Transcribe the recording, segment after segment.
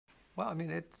Well, I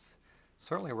mean, it's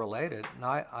certainly related. And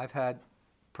I've had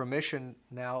permission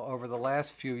now over the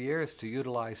last few years to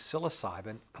utilize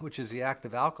psilocybin, which is the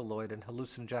active alkaloid in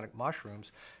hallucinogenic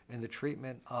mushrooms, in the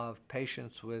treatment of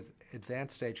patients with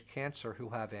advanced stage cancer who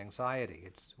have anxiety.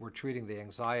 We're treating the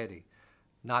anxiety,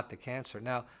 not the cancer.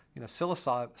 Now,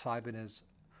 psilocybin is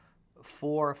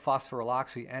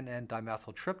 4-phosphoryloxy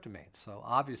N,N-dimethyltryptamine. So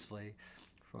obviously,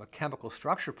 from a chemical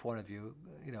structure point of view,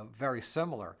 very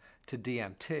similar to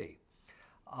DMT.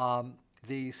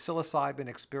 The psilocybin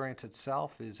experience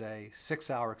itself is a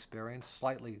 6-hour experience,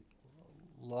 slightly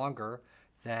longer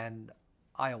than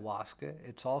ayahuasca.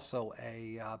 It's also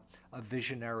a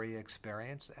visionary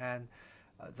experience, and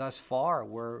thus far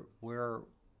we're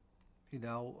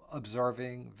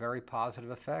observing very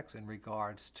positive effects in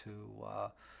regards to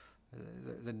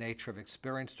the nature of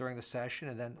experience during the session,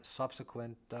 and then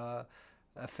subsequent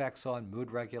effects on mood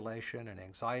regulation and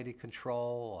anxiety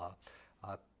control,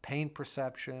 pain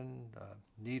perception,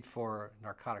 need for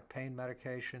narcotic pain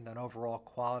medication, and overall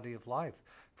quality of life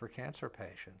for cancer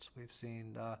patients. We've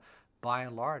seen, by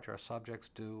and large, our subjects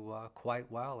do quite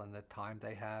well in the time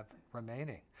they have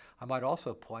remaining. I might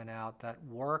also point out that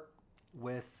work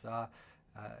with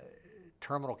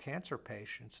terminal cancer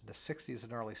patients in the 60s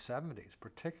and early 70s,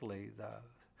 particularly the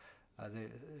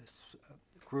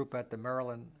group at the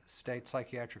Maryland State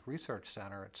Psychiatric Research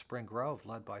Center at Spring Grove,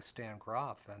 led by Stan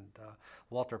Grob and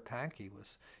Walter Pankey,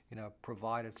 was,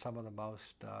 provided some of the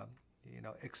most,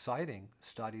 exciting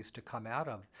studies to come out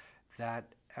of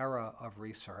that era of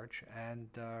research. And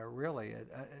really,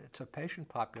 it's a patient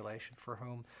population for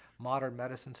whom modern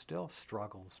medicine still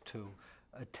struggles to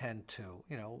attend to.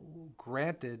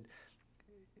 Granted,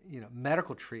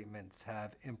 medical treatments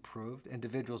have improved.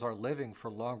 Individuals are living for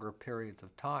longer periods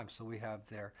of time, so we have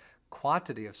their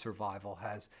quantity of survival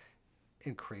has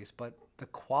increased, but the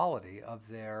quality of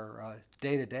their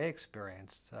day-to-day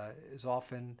experience is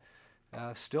often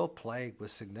still plagued with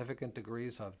significant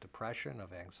degrees of depression,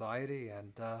 of anxiety,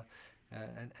 and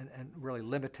really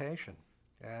limitation.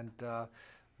 And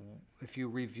if you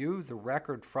review the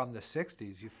record from the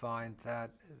 60s, you find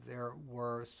that there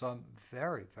were some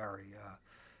very, very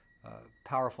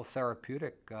powerful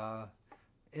therapeutic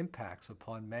impacts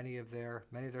upon many of their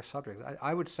subjects.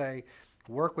 I would say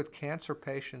work with cancer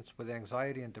patients with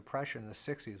anxiety and depression in the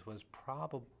 60s was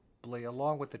probably,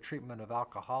 along with the treatment of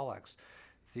alcoholics,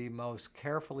 the most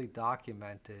carefully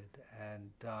documented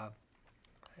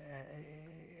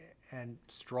and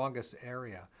strongest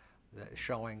area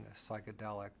showing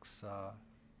psychedelics'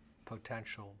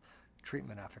 potential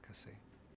treatment efficacy.